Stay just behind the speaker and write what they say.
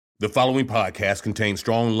The following podcast contains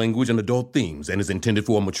strong language and adult themes and is intended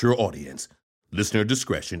for a mature audience. Listener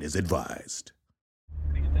discretion is advised.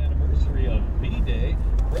 40th anniversary of V-Day,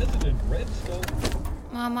 President Redstone.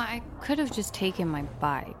 Mama, I could have just taken my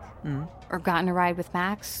bike. Or gotten a ride with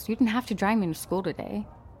Max. You didn't have to drive me to school today.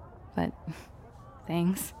 But,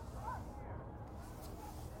 thanks.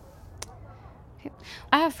 Okay.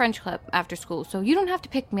 I have French club after school, so you don't have to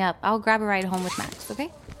pick me up. I'll grab a ride home with Max,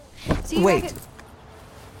 okay? See you. Wait.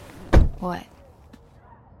 What?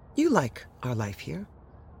 You like our life here?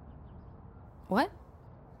 What?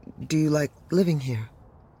 Do you like living here?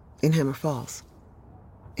 In Hammer Falls?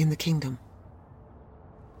 In the kingdom?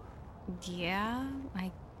 Yeah,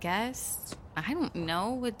 I guess. I don't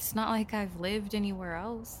know. It's not like I've lived anywhere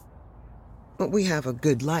else. But we have a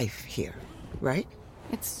good life here, right?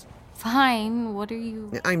 It's fine. What are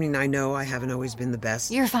you... I mean, I know I haven't always been the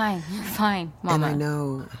best. You're fine, Mama. And I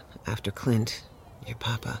know, after Clint, your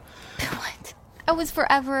papa... What? That was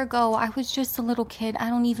forever ago. I was just a little kid. I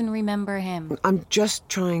don't even remember him. I'm just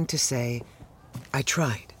trying to say, I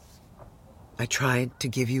tried. I tried to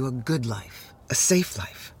give you a good life, a safe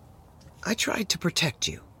life. I tried to protect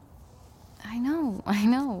you. I know.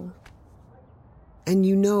 And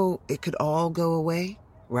you know it could all go away,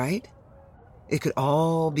 right? It could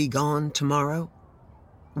all be gone tomorrow.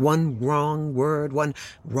 One wrong word, one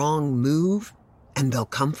wrong move, and they'll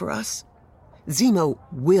come for us. Zemo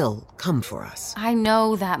will come for us. I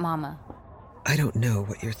know that, Mama. I don't know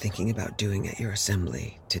what you're thinking about doing at your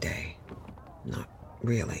assembly today. Not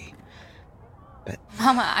really.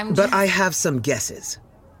 Mama, But I have some guesses.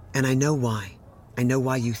 And I know why. I know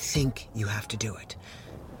why you think you have to do it.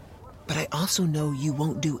 But I also know you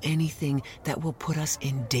won't do anything that will put us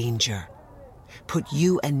in danger. Put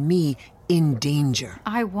you and me in danger.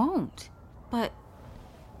 I won't. But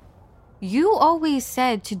you always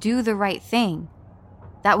said to do the right thing.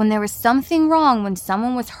 That when there was something wrong, when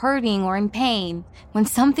someone was hurting or in pain, when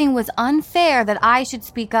something was unfair, that I should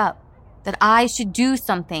speak up. That I should do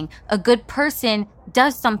something. A good person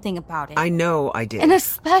does something about it. I know I did. And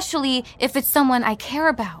especially if it's someone I care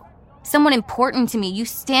about. Someone important to me. You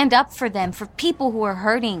stand up for them, for people who are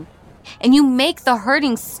hurting. And you make the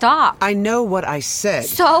hurting stop. I know what I said.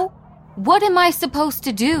 So, what am I supposed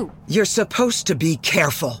to do? You're supposed to be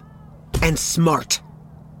careful. And smart.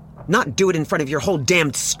 Not do it in front of your whole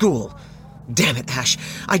damned school. Damn it, Ash.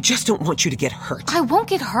 I just don't want you to get hurt. I won't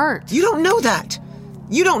get hurt. You don't know that.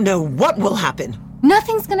 You don't know what will happen.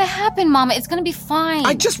 Nothing's gonna happen, Mama. It's gonna be fine.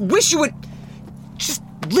 I just wish you would... just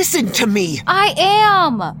listen to me. I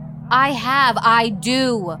am. I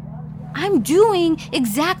do. I'm doing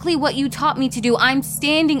exactly what you taught me to do. I'm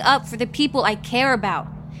standing up for the people I care about.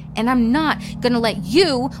 And I'm not gonna let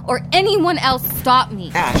you or anyone else stop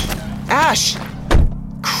me. Ash!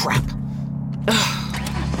 Crap. Ugh.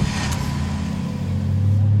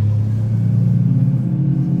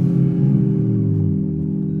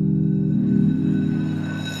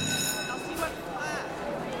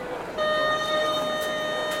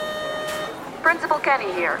 Principal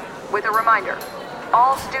Kenny here, with a reminder.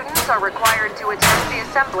 All students are required to attend the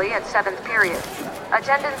assembly at 7th period.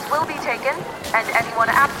 Attendance will be taken, and anyone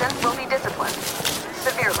absent will be disciplined.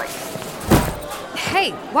 Severely.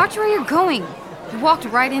 Hey, watch where you're going. You walked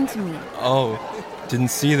right into me. Oh, didn't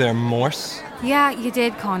see their Morse? Yeah, you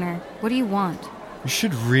did, Connor. What do you want? You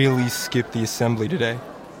should really skip the assembly today.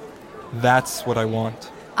 That's what I want.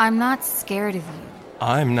 I'm not scared of you.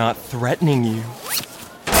 I'm not threatening you.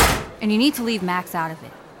 And you need to leave Max out of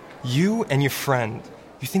it. You and your friend.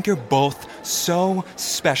 You think you're both so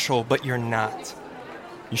special, but you're not.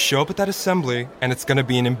 You show up at that assembly, and it's gonna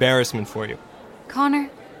be an embarrassment for you. Connor,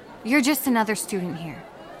 you're just another student here.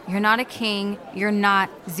 You're not a king. You're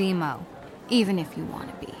not Zemo. Even if you want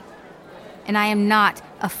to be. And I am not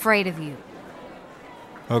afraid of you.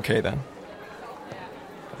 Okay, then.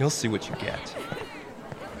 You'll see what you get.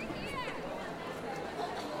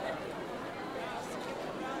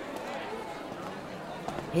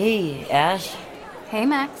 Hey, Ash. Hey,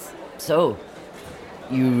 Max. So,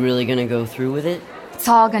 you really gonna go through with it? It's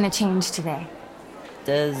all gonna change today.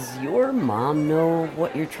 Does your mom know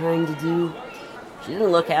what you're trying to do? She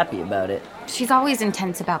didn't look happy about it. She's always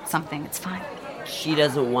intense about something. It's fine. She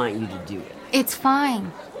doesn't want you to do it. It's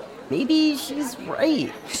fine. Maybe she's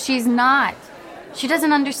right. She's not. She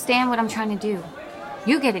doesn't understand what I'm trying to do.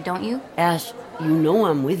 You get it, don't you? Ash, you know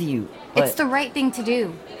I'm with you, but... It's the right thing to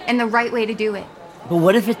do, and the right way to do it. But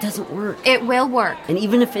what if it doesn't work? It will work. And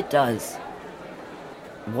even if it does,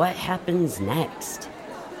 what happens next?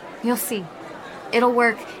 You'll see. It'll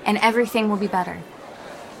work, and everything will be better.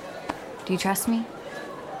 Do you trust me?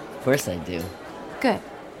 Of course I do. Good.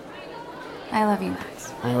 I love you,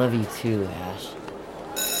 Max. I love you too, Ash.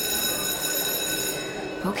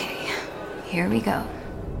 Okay, here we go.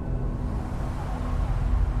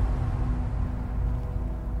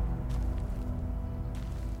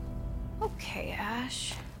 Okay,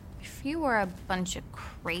 Ash. If you were a bunch of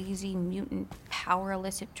crazy mutant power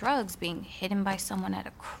illicit drugs being hidden by someone at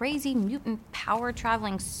a crazy mutant power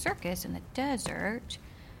traveling circus in the desert,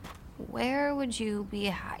 where would you be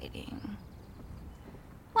hiding?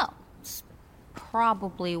 Well, it's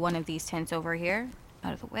probably one of these tents over here.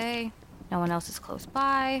 Out of the way. No one else is close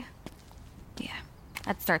by. Yeah,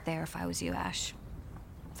 I'd start there if I was you, Ash.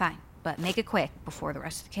 Fine, but make it quick before the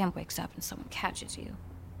rest of the camp wakes up and someone catches you.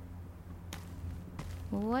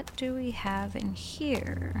 What do we have in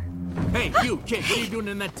here? Hey, you, kid, what are you doing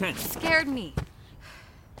in that tent? Scared me.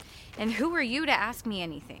 And who are you to ask me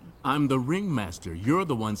anything? I'm the Ringmaster. You're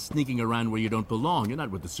the one sneaking around where you don't belong. You're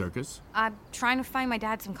not with the circus. I'm trying to find my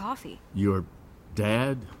dad some coffee. Your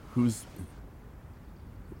dad? Who's...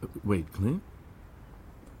 Wait, Clint?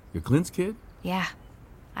 You're Clint's kid? Yeah.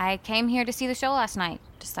 I came here to see the show last night.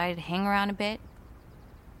 Decided to hang around a bit.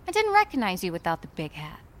 I didn't recognize you without the big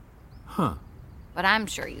hat. Huh. But I'm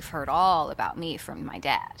sure you've heard all about me from my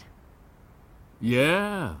dad.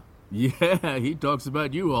 Yeah, he talks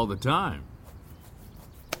about you all the time.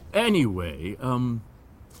 Anyway,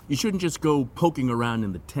 you shouldn't just go poking around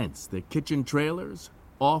in the tents. The kitchen trailers,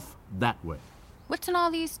 off that way. What's in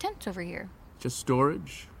all these tents over here? Just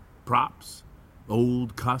storage, props,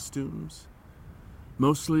 old costumes.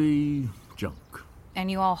 Mostly junk.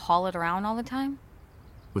 And you all haul it around all the time?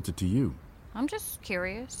 What's it to you? I'm just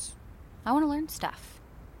curious. I want to learn stuff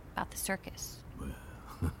about the circus. Well,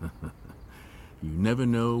 you never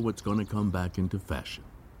know what's going to come back into fashion.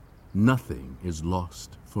 Nothing is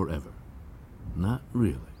lost forever. Not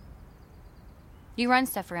really. You run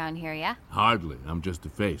stuff around here, yeah? Hardly. I'm just a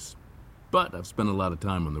face. But I've spent a lot of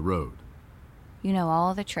time on the road. You know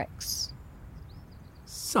all the tricks.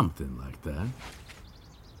 Something like that.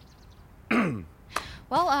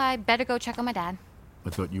 Well, I better go check on my dad. I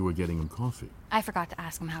thought you were getting him coffee. I forgot to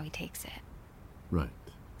ask him how he takes it. Right.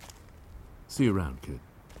 See you around, kid.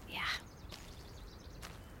 Yeah.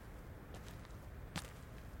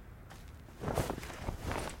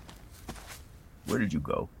 Where did you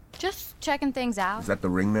go? Just checking things out. Is that the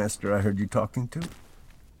Ringmaster I heard you talking to?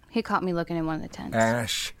 He caught me looking in one of the tents.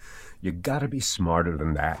 Ash, you gotta be smarter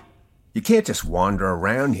than that. You can't just wander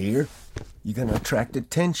around here. You're gonna attract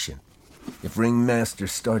attention. If Ringmaster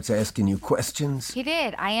starts asking you questions... He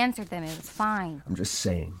did. I answered them. It was fine. I'm just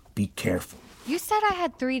saying, be careful. You said I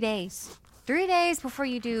had 3 days. 3 days before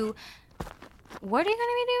you do... What are you going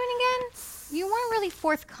to be doing again? You weren't really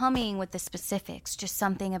forthcoming with the specifics. Just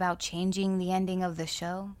something about changing the ending of the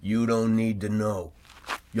show. You don't need to know.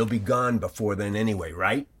 You'll be gone before then anyway,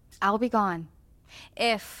 right? I'll be gone.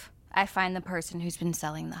 If I find the person who's been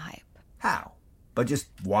selling the hype. How? By just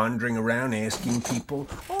wandering around asking people,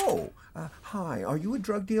 hi, are you a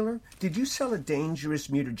drug dealer? Did you sell a dangerous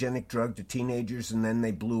mutagenic drug to teenagers and then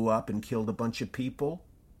they blew up and killed a bunch of people?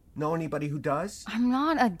 Know anybody who does? I'm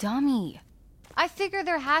not a dummy. I figure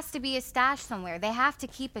there has to be a stash somewhere. They have to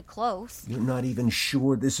keep it close. You're not even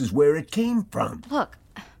sure this is where it came from. Look,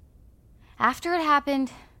 after it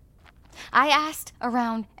happened, I asked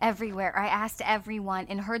around everywhere. I asked everyone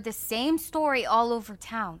and heard the same story all over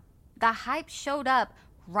town. The hype showed up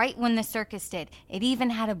right when the circus did. It even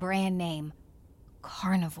had a brand name.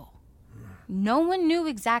 Carnival. No one knew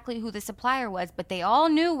exactly who the supplier was, but they all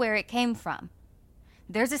knew where it came from.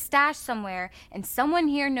 There's a stash somewhere, and someone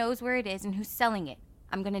here knows where it is and who's selling it.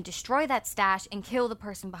 I'm gonna destroy that stash and kill the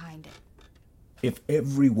person behind it. If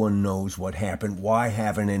everyone knows what happened, why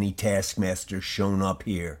haven't any taskmasters shown up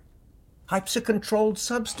here? Hype's a controlled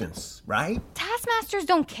substance, right? Taskmasters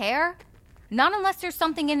don't care. Not unless there's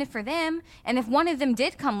something in it for them. And if one of them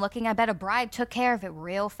did come looking, I bet a bribe took care of it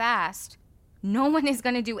real fast. No one is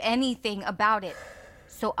going to do anything about it.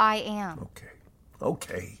 So I am.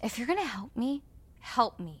 Okay. If you're going to help me,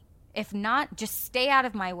 help me. If not, just stay out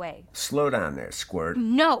of my way. Slow down there, Squirt.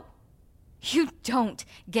 No. You don't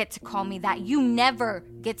get to call me that. You never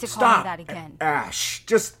get to call me that again. Ash,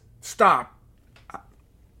 just stop.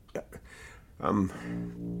 I'm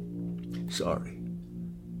sorry.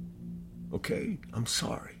 Okay? I'm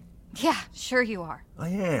sorry. Yeah, sure you are. I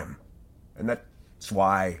am. And that's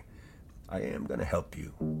why I am gonna help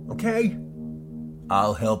you. Okay?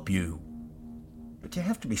 I'll help you. But you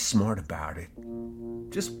have to be smart about it.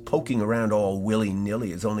 Just poking around all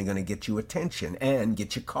willy-nilly is only gonna get you attention and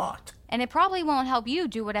get you caught. And it probably won't help you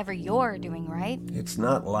do whatever you're doing, right? It's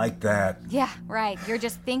not like that. Yeah, right. You're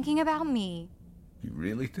just thinking about me. You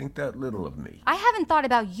really think that little of me? I haven't thought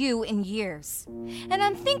about you in years. And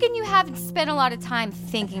I'm thinking you haven't spent a lot of time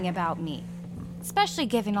thinking about me. Especially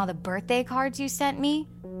given all the birthday cards you sent me.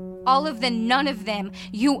 All of the none of them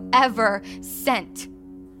you ever sent.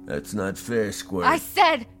 That's not fair, Squirt. I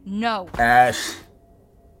said no. Ash.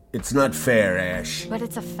 It's not fair, Ash. But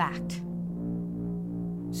it's a fact.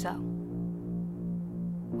 So,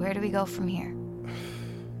 where do we go from here?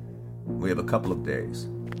 We have a couple of days.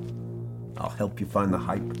 I'll help you find the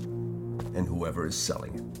hype and whoever is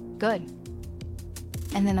selling it. Good.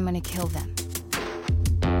 And then I'm gonna kill them.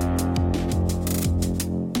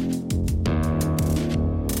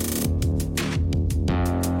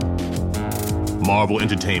 Marvel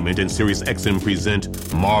Entertainment and SiriusXM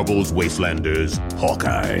present Marvel's Wastelanders,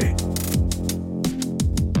 Hawkeye.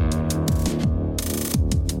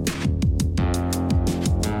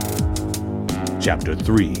 Chapter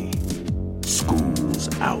 3, School's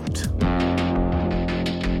Out.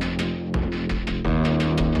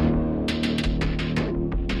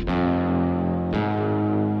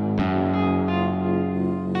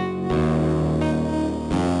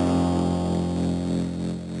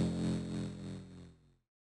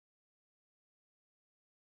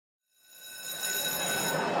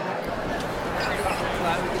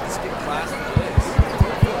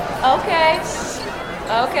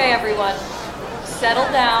 Okay, everyone. Settle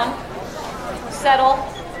down. Settle.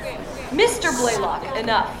 Mr. Blaylock,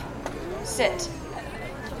 enough. Sit.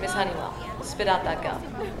 Miss Honeywell, spit out that gum.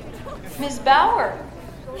 Ms. Bauer,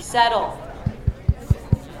 settle.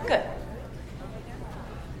 Good.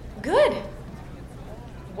 Good.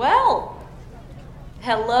 Well.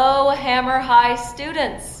 Hello, Hammer High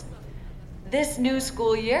students. This new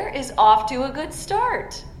school year is off to a good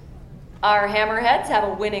start. Our Hammerheads have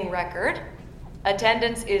a winning record.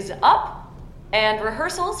 Attendance is up, and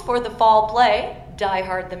rehearsals for the fall play, Die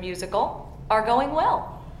Hard the Musical, are going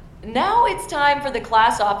well. Now it's time for the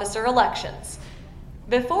class officer elections.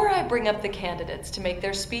 Before I bring up the candidates to make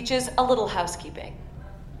their speeches, a little housekeeping.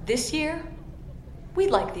 This year, we'd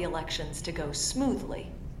like the elections to go smoothly.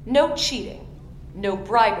 No cheating, no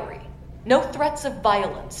bribery, no threats of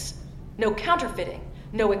violence, no counterfeiting,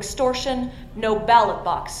 no extortion, no ballot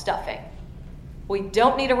box stuffing. We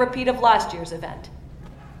don't need a repeat of last year's event.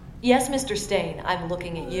 Yes, Mr. Stain, I'm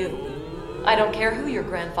looking at you. I don't care who your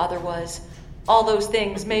grandfather was. All those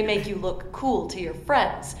things may make you look cool to your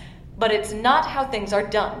friends, but it's not how things are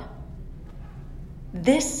done.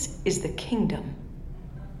 This is the kingdom,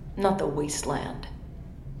 not the wasteland.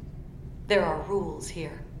 There are rules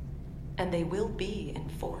here, and they will be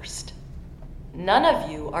enforced. None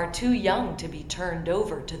of you are too young to be turned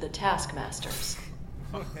over to the taskmasters.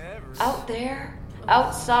 Out there,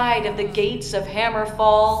 outside of the gates of Hammer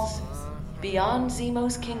Falls, beyond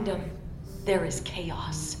Zemo's kingdom, there is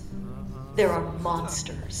chaos. There are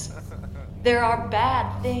monsters. There are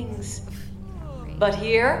bad things. But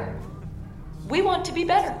here, we want to be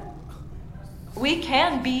better. We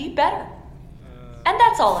can be better. And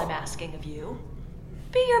that's all I'm asking of you.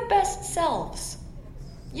 Be your best selves.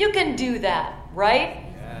 You can do that, right?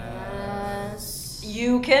 Yes.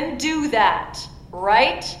 You can do that.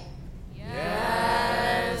 Right?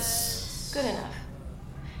 Yes. Good enough.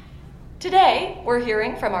 Today, we're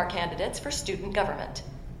hearing from our candidates for student government.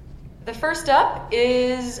 The first up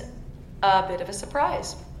is a bit of a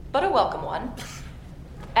surprise, but a welcome one.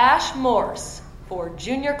 Ash Morse for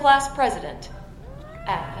junior class president.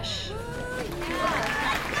 Ash.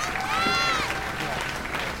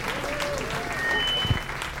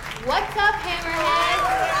 What's up,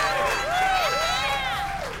 Hammerheads?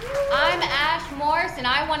 I'm Ash Morse, and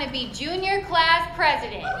I want to be junior class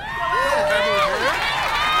president.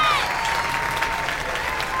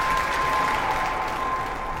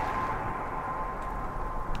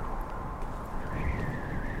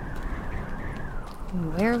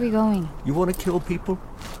 Where are we going? You want to kill people?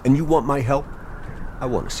 And you want my help? I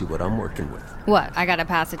want to see what I'm working with. What, I gotta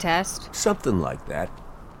pass a test? Something like that.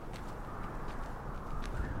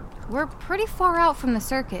 We're pretty far out from the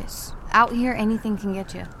circus. Out here, anything can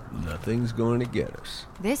get you. Nothing's going to get us.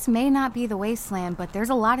 This may not be the wasteland, but there's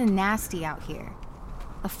a lot of nasty out here.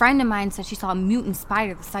 A friend of mine said she saw a mutant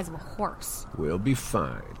spider the size of a horse. We'll be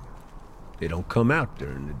fine. They don't come out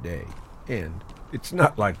during the day. And it's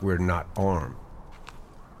not like we're not armed.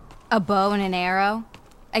 A bow and an arrow?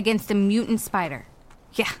 Against a mutant spider.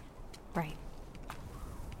 Yeah, right.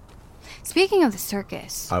 Speaking of the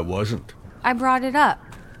circus... I wasn't. I brought it up.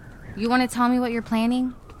 You want to tell me what you're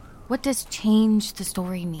planning? What does change the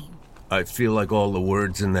story mean? I feel like all the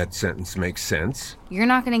words in that sentence make sense. You're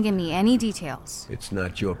not gonna give me any details. It's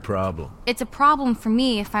not your problem. It's a problem for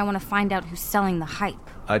me if I want to find out who's selling the hype.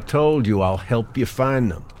 I told you I'll help you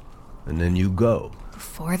find them. And then you go.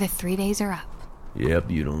 Before the 3 days are up.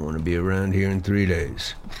 Yep, you don't want to be around here in 3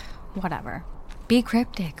 days. Whatever. Be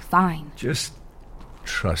cryptic, fine. Just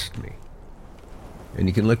trust me. And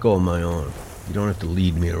you can let go of my arm. You don't have to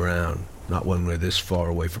lead me around. Not when we're this far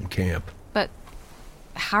away from camp. But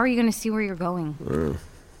how are you going to see where you're going?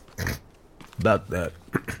 About that.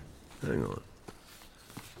 Hang on.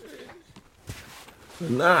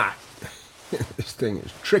 Nah. This thing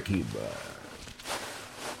is tricky, but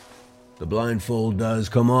the blindfold does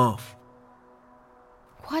come off.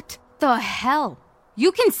 What the hell?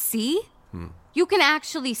 You can see? You can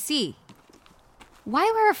actually see. Why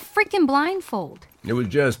wear a freaking blindfold? It was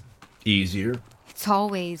just easier. It's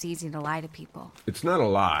always easy to lie to people. It's not a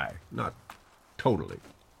lie. Not totally.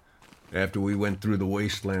 After we went through the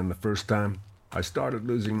wasteland the first time, I started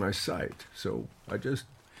losing my sight. So I just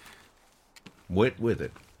went with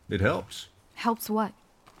it. It helps. Helps what?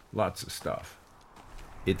 Lots of stuff.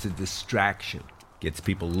 It's a distraction. Gets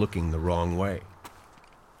people looking the wrong way.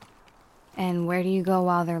 And where do you go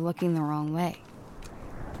while they're looking the wrong way?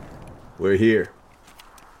 We're here.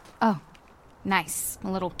 Oh, nice. A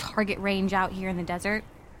little target range out here in the desert.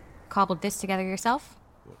 Cobbled this together yourself?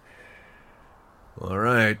 All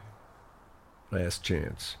right. Last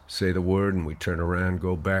chance. Say the word and we turn around,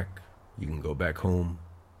 go back. You can go back home.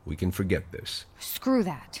 We can forget this. Screw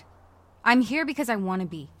that. I'm here because I want to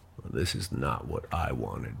be. Well, this is not what I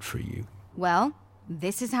wanted for you. Well,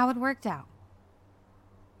 this is how it worked out.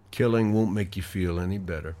 Killing won't make you feel any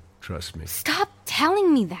better. Trust me. Stop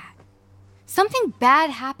telling me that. Something bad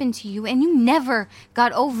happened to you and you never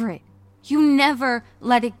got over it. You never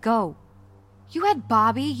let it go. You had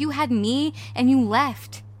Bobbi, you had me, and you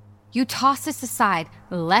left. You tossed us aside,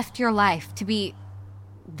 left your life to be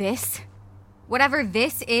this. Whatever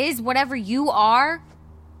this is, whatever you are.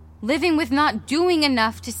 Living with not doing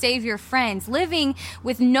enough to save your friends. Living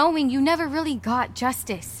with knowing you never really got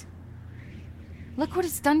justice. Look what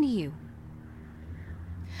it's done to you.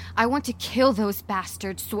 I want to kill those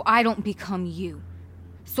bastards so I don't become you.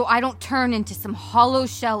 So I don't turn into some hollow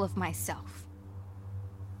shell of myself.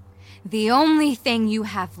 The only thing you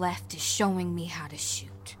have left is showing me how to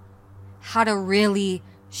shoot. How to really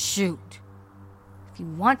shoot. If you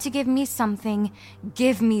want to give me something,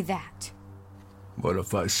 give me that. What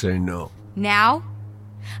if I say no? Now?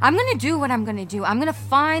 I'm gonna do what I'm gonna do. I'm gonna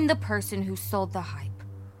find the person who sold the hype.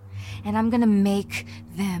 And I'm gonna make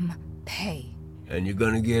them pay. And you're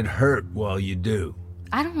gonna get hurt while you do.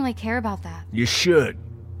 I don't really care about that. You should.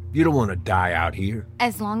 You don't want to die out here.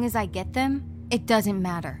 As long as I get them, it doesn't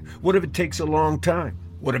matter. What if it takes a long time?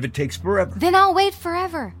 What if it takes forever? Then I'll wait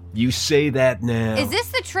forever. You say that now. Is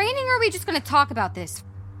this the training or are we just gonna talk about this?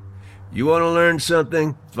 You want to learn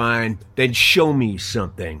something? Fine. Then show me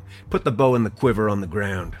something. Put the bow and the quiver on the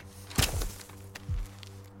ground.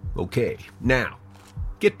 Okay, now,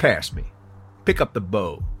 get past me. Pick up the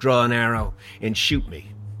bow, draw an arrow, and shoot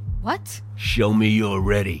me. What? Show me you're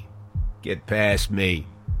ready. Get past me.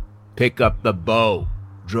 Pick up the bow,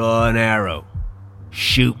 draw an arrow,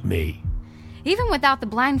 shoot me. Even without the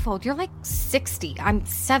blindfold, you're like 60. I'm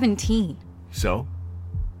 17. So?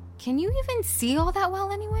 Can you even see all that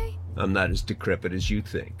well anyway? I'm not as decrepit as you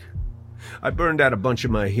think. I burned out a bunch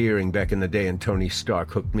of my hearing back in the day and Tony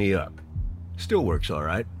Stark hooked me up. Still works all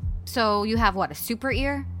right. So you have what, a super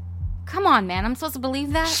ear? Come on, man, I'm supposed to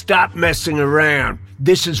believe that? Stop messing around.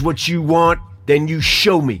 This is what you want, then you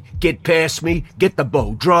show me. Get past me, get the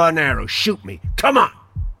bow, draw an arrow, shoot me. Come on!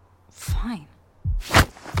 Fine.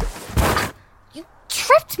 You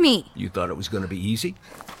tripped me! You thought it was gonna be easy?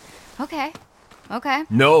 Okay.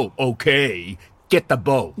 No, okay. Get the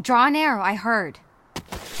bow. Draw an arrow, I heard.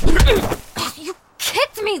 You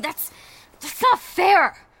kicked me! That's not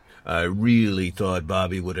fair! I really thought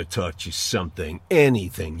Bobbi would have taught you something,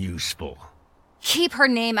 anything useful. Keep her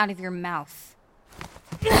name out of your mouth.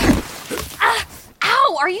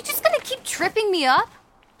 Ow! Are you just gonna keep tripping me up?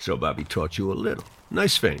 So Bobbi taught you a little.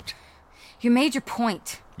 Nice feint. You made your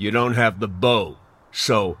point. You don't have the bow,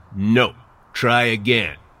 so no. Try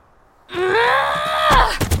again.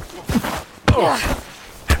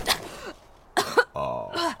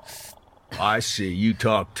 Oh, I see. You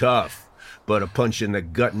talk tough. But a punch in the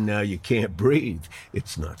gut and now you can't breathe.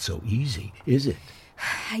 It's not so easy, is it?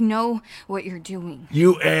 I know what you're doing.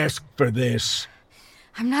 You asked for this.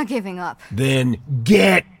 I'm not giving up. Then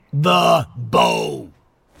get the bow.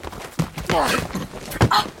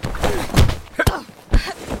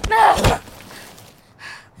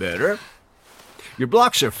 Better? Your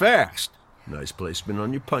blocks are fast. Nice placement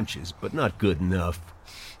on your punches, but not good enough.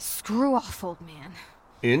 Screw off, old man.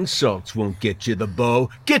 Insults won't get you the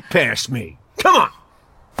bow. Get past me. Come on!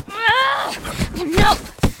 No!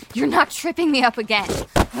 You're not tripping me up again.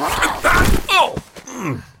 Oh!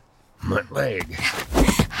 My leg.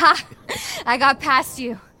 Ha! I got past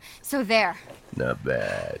you. So there. Not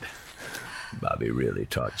bad. Bobbi really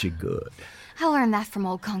taught you good. I learned that from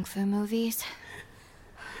old kung fu movies.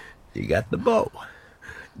 You got the bow.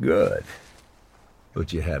 Good.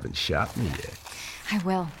 But you haven't shot me yet. I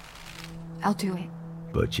will. I'll do it.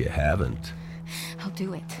 But you haven't. I'll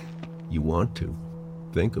do it. You want to.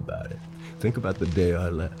 Think about it. Think about the day I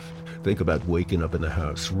left. Think about waking up in the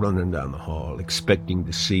house, running down the hall, expecting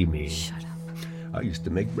to see me. Shut up. I used to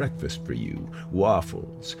make breakfast for you.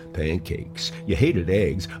 Waffles, pancakes. You hated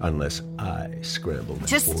eggs unless I scrambled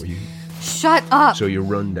them for you. Shut up! So you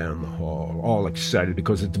run down the hall, all excited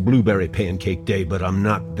because it's blueberry pancake day, but I'm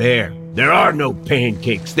not there. There are no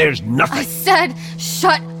pancakes. There's nothing. I said,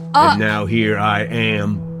 shut up! And now here I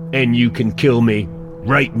am, and you can kill me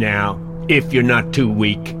right now if you're not too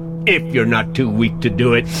weak. If you're not too weak to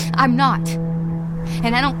do it. I'm not.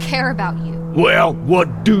 And I don't care about you. Well,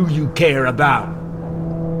 what do you care about?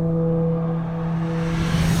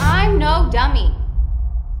 I'm no dummy.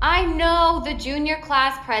 I know the junior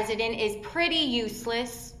class president is pretty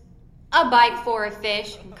useless. A bite for a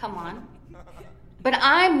fish, come on. But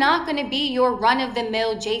I'm not gonna be your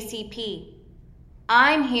run-of-the-mill JCP.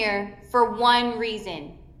 I'm here for one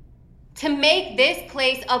reason. To make this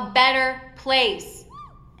place a better place.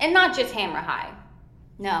 And not just Hammer High.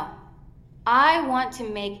 No. I want to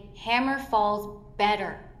make Hammer Falls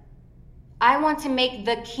better. I want to make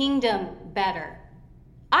the kingdom better.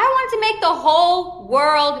 I want to make the whole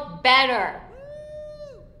world better.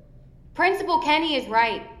 Principal Kenny is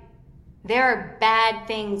right. There are bad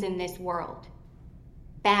things in this world.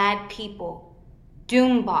 Bad people.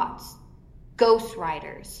 Doombots. Ghost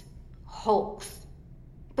Riders. Hulks.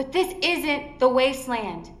 But this isn't the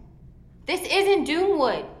Wasteland. This isn't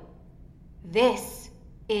Doomwood. This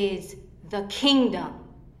is the kingdom.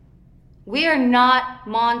 We are not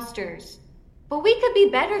monsters. But we could be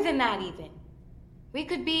better than that even. We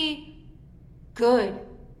could be good.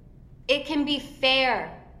 It can be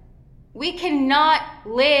fair. We cannot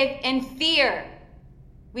live in fear.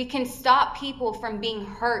 We can stop people from being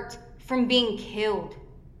hurt, from being killed.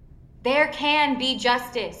 There can be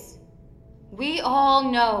justice. We all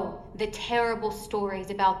know the terrible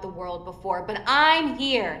stories about the world before, but I'm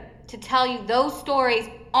here to tell you those stories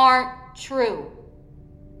aren't true.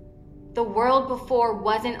 The world before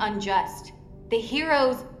wasn't unjust. The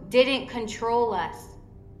heroes didn't control us.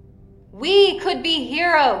 We could be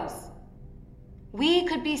heroes. We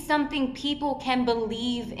could be something people can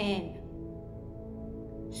believe in.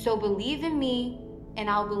 So believe in me, and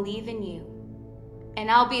I'll believe in you.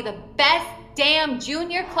 And I'll be the best damn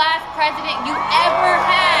junior class president you ever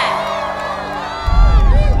had.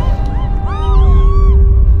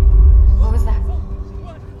 What was that?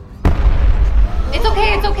 It's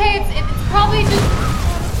okay, it's okay. It's probably just...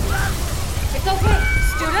 It's okay.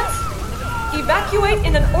 Students, evacuate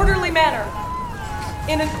in an orderly manner.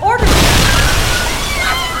 In an orderly manner.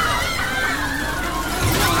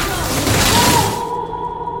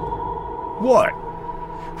 What?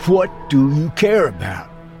 What do you care about?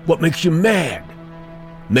 What makes you mad?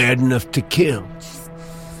 Mad enough to kill?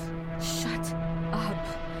 Shut up.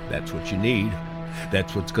 That's what you need.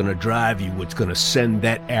 That's what's gonna drive you, what's gonna send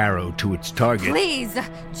that arrow to its target. Please,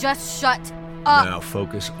 just shut up. Now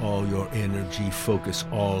focus all your energy, focus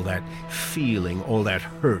all that feeling, all that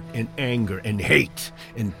hurt and anger and hate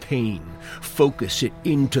and pain. Focus it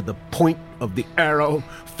into the point of the arrow,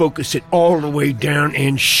 focus it all the way down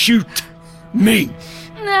and shoot me.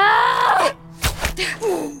 No!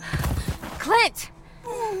 Clint!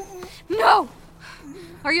 No!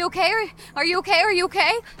 Are you okay? Are you okay? Are you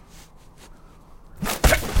okay?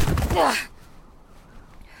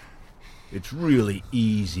 It's really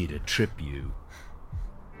easy to trip you.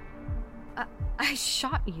 I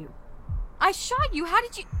shot you. I shot you. How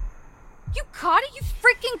did you... You caught it? You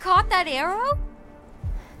freaking caught that arrow?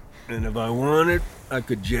 And if I wanted, I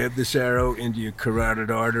could jab this arrow into your carotid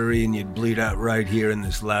artery and you'd bleed out right here in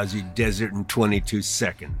this lousy desert in 22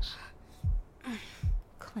 seconds.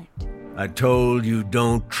 Clint. I told you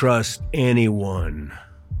don't trust anyone.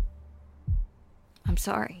 I'm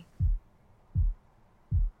sorry.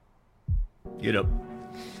 Get up.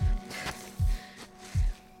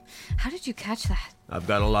 How did you catch that? I've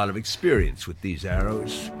got a lot of experience with these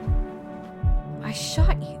arrows. I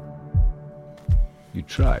shot you. You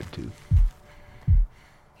tried to.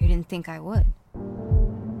 You didn't think I would.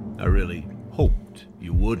 I really hoped hoped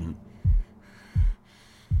you wouldn't.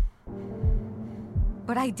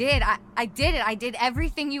 But I did. I did it. I did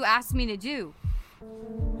everything you asked me to do.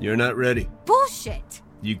 You're not ready. Bullshit!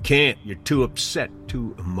 You can't. You're too upset,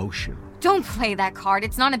 too emotional. Don't play that card.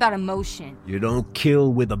 It's not about emotion. You don't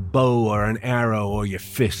kill with a bow or an arrow or your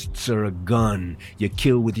fists or a gun. You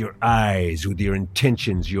kill with your eyes, with your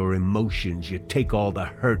intentions, your emotions. You take all the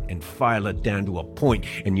hurt and file it down to a point,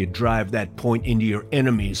 and you drive that point into your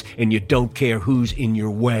enemies, and you don't care who's in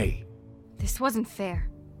your way. This wasn't fair.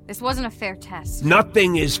 This wasn't a fair test.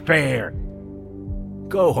 Nothing is fair.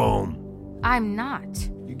 Go home. I'm not.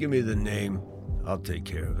 You give me the name. I'll take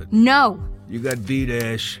care of it. No. You got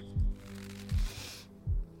D-Dash.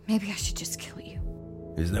 Maybe I should just kill you.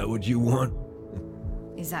 Is that what you want?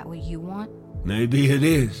 Is that what you want? Maybe it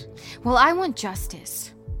is. Well, I want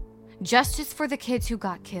justice. Justice for the kids who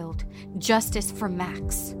got killed. Justice for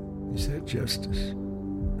Max. You said justice.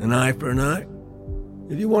 An eye for an eye?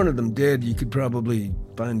 If you wanted them dead, you could probably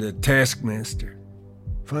find a taskmaster.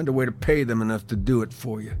 Find a way to pay them enough to do it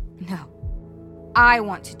for you. No. I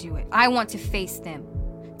want to do it. I want to face them.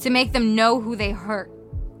 To make them know who they hurt.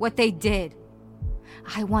 What they did.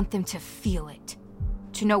 I want them to feel it.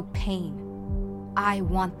 To know pain. I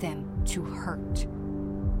want them to hurt.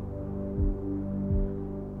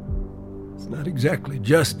 It's not exactly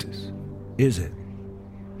justice, is it?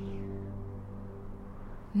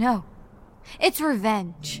 No. It's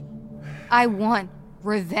revenge. I want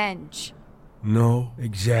revenge. Know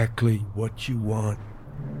exactly what you want.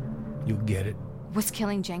 You'll get it. Was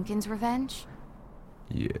killing Jenkins revenge?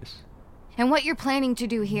 Yes. And what you're planning to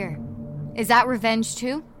do here, is that revenge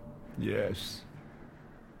too? Yes.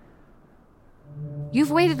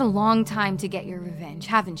 You've waited a long time to get your revenge,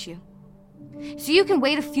 haven't you? So you can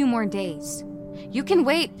wait a few more days. You can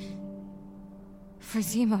wait for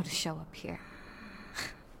Zemo to show up here.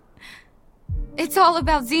 It's all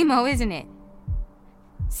about Zemo, isn't it?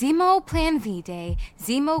 Zemo planned V-Day.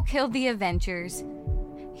 Zemo killed the Avengers.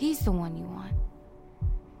 He's the one you want.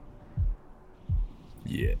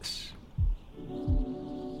 Yes.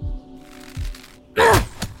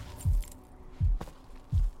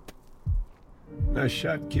 Nice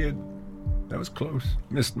shot, kid. That was close.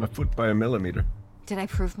 Missed my foot by a millimeter. Did I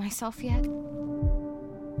prove myself yet?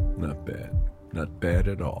 Not bad. Not bad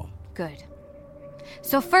at all. Good.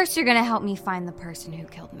 So first you're gonna help me find the person who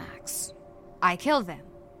killed Max. I kill them.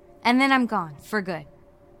 And then I'm gone, for good.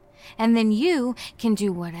 And then you can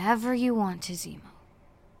do whatever you want to Zemo.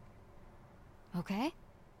 Okay?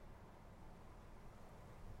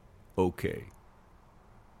 Okay.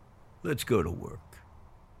 Let's go to work.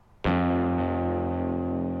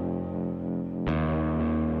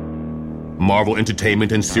 Marvel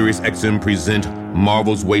Entertainment and SiriusXM present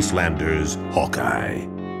Marvel's Wastelanders, Hawkeye.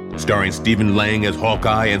 Starring Stephen Lang as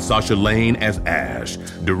Hawkeye and Sasha Lane as Ash.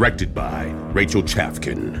 Directed by Rachel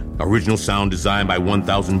Chavkin. Original sound design by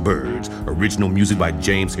 1000 Birds. Original music by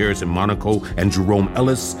James Harrison Monaco and Jerome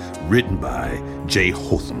Ellis. Written by J.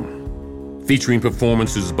 Holtham. Featuring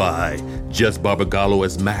performances by Jess Barbagallo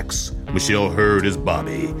as Max. Michelle Hurd as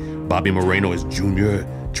Bobbi. Bobby Moreno as Junior.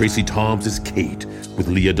 Tracie Thoms as Kate. With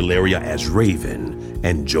Lea DeLaria as Raven.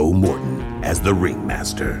 And Joe Morton as the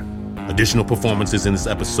Ringmaster. Additional performances in this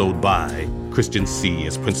episode by Christian C.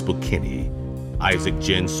 as Principal Kenny, Isaac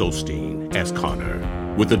Jen Sostein as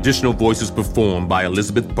Connor, with additional voices performed by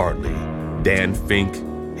Elizabeth Bartley, Dan Fink,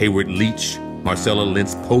 Hayward Leach, Marcella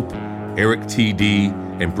Lentz-Pope, Eric T.D.,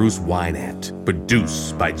 and Bruce Wynant.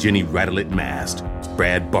 Produced by Jenny Radelet-Mast,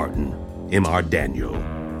 Brad Barton, M.R. Daniel,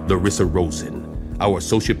 Larissa Rosen. Our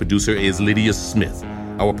associate producer is Lydia Smith.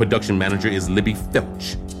 Our production manager is Libby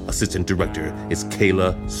Felch. Assistant director is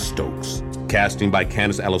Kayla Stokes. Casting by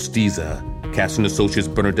Candace Alosteza. Casting associates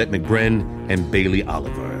Bernadette McBren and Bailey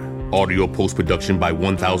Oliver. Audio post-production by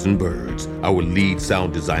 1000 Birds. Our lead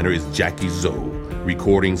sound designer is Jackie Zoe.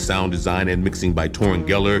 Recording, sound design, and mixing by Torrin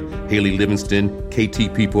Geller, Haley Livingston,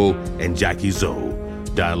 KT People, and Jackie Zoe.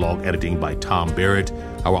 Dialogue editing by Tom Barrett.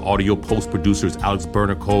 Our audio post-producer is Alex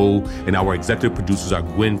Berner-Cole, and our executive producers are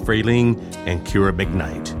Gwen Frayling and Kira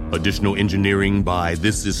McKnight. Additional engineering by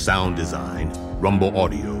This Is Sound Design, Rumble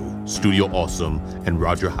Audio, Studio Awesome, and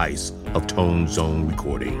Roger Heiss of Tone Zone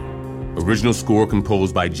Recording. Original score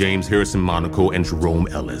composed by James Harrison Monaco and Jerome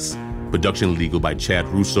Ellis. Production legal by Chad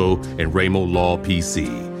Russo and Ramo Law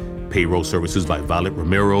PC. Payroll services by Violet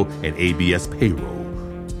Romero and ABS Payroll.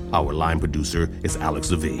 Our line producer is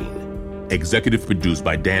Alex Levine. Executive produced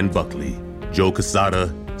by Dan Buckley, Joe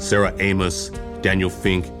Casada, Sarah Amos, Daniel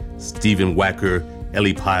Fink, Stephen Wacker,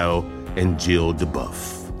 Ellie Pyle, and Jill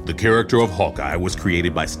DeBuff. The character of Hawkeye was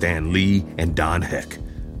created by Stan Lee and Don Heck.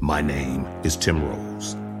 My name is Tim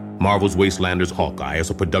Rose. Marvel's Wastelanders Hawkeye is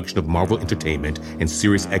a production of Marvel Entertainment and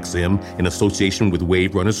SiriusXM in association with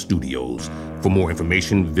Wave Runner Studios. For more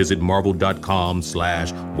information, visit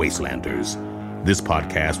marvel.com/wastelanders. This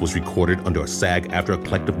podcast was recorded under a SAG-AFTRA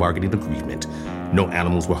collective bargaining agreement. No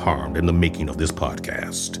animals were harmed in the making of this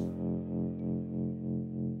podcast.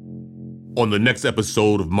 On the next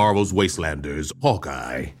episode of Marvel's Wastelanders,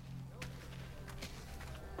 Hawkeye.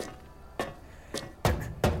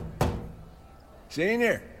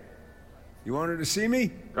 Senior, you wanted to see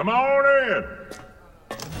me? Come on in.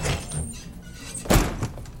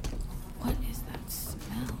 What is that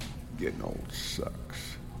smell? Getting old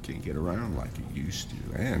sucks. Can't get around like you used to,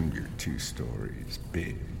 and your 2 stories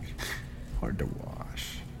big. Hard to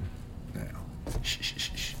wash. Now,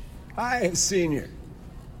 shh. Hi, Senior.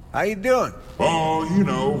 How you doing? Oh, you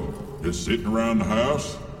know, just sitting around the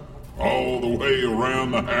house. All the way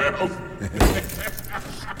around the house.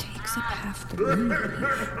 Takes up half the room.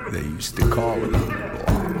 They used to call it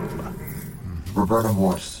Roberta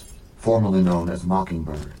Morse, formerly known as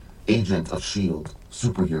Mockingbird, agent of S.H.I.E.L.D.,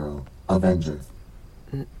 superhero, Avenger.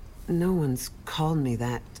 No one's called me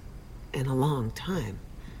that in a long time.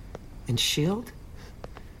 And S.H.I.E.L.D.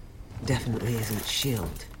 definitely isn't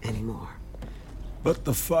S.H.I.E.L.D. anymore. But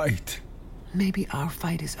the fight. Maybe our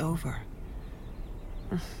fight is over.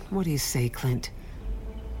 What do you say, Clint?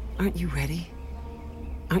 Aren't you ready?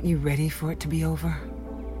 Aren't you ready for it to be over?